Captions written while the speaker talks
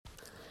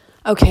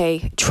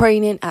Okay,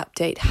 training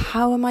update.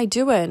 How am I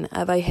doing?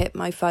 Have I hit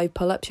my 5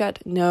 pull-ups yet?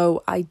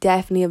 No, I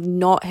definitely have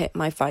not hit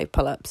my 5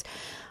 pull-ups.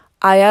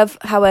 I have,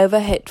 however,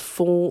 hit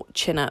 4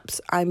 chin-ups.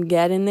 I'm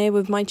getting there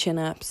with my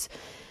chin-ups.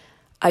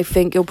 I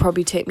think it'll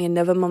probably take me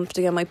another month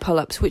to get my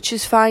pull-ups, which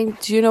is fine.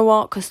 Do you know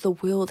what? Because the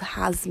world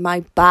has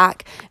my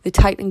back. The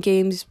Titan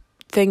Games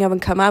thing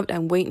haven't come out.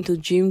 I'm waiting until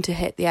June to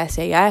hit the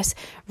SAS.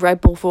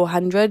 Red Bull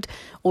 400.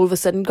 All of a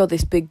sudden got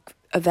this big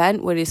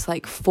event where it's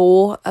like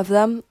 4 of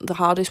them, the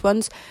hardest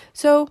ones.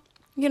 So,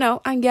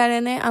 I'm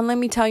getting it. And let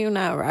me tell you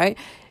now, right?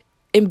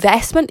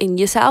 Investment in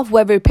yourself,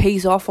 whether it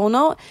pays off or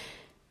not,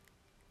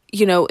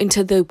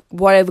 into the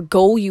whatever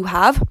goal you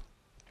have,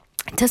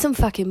 it doesn't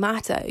fucking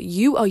matter.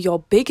 You are your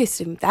biggest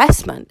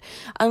investment.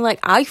 And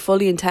I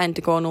fully intend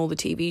to go on all the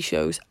TV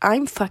shows.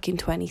 I'm fucking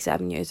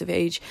 27 years of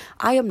age.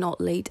 I am not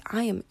late.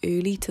 I am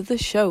early to the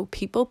show.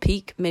 People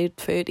peak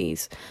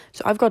mid-30s.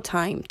 So I've got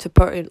time to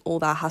put in all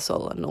that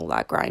hustle and all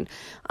that grind.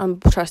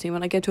 And trust me,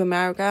 when I get to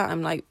America,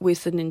 I'm like,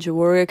 where's the Ninja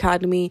Warrior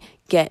Academy?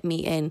 Get me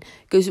in.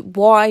 Because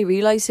what I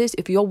realize is,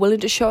 if you're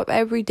willing to show up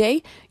every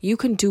day, you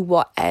can do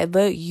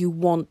whatever you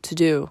want to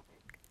do.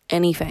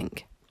 Anything.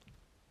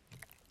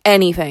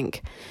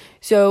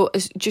 So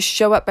just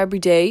show up every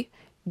day,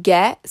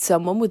 get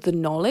someone with the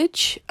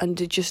knowledge, and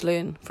to just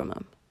learn from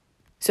them.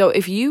 So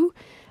if you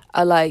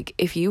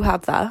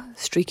have that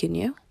streak in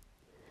you,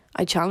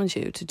 I challenge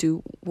you to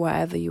do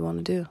whatever you want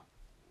to do.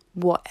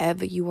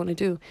 Whatever you want to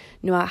do.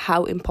 No matter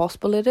how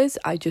impossible it is,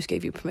 I just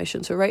gave you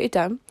permission. So write it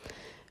down,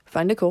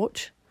 find a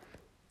coach,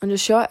 and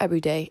just show up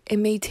every day. It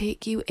may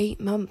take you 8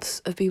 months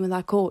of being with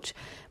that coach,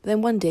 but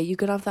then one day you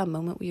could have that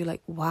moment where you're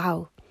like,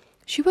 wow,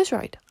 she was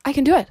right. I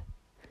can do it.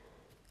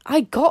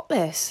 I got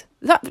this.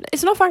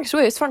 It's not thanks to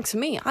her, it's thanks to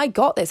me. I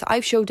got this.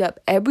 I've showed up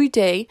every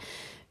day,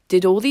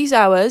 did all these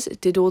hours,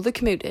 did all the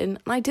commuting, and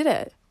I did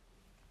it.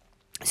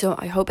 So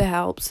I hope it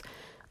helps,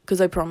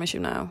 because I promise you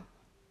now,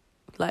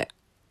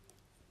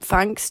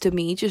 thanks to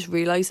me just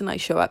realising I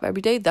show up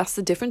every day, that's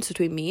the difference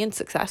between me and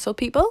successful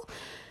people.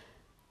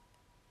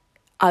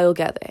 I'll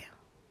get there.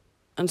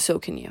 And so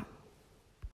can you.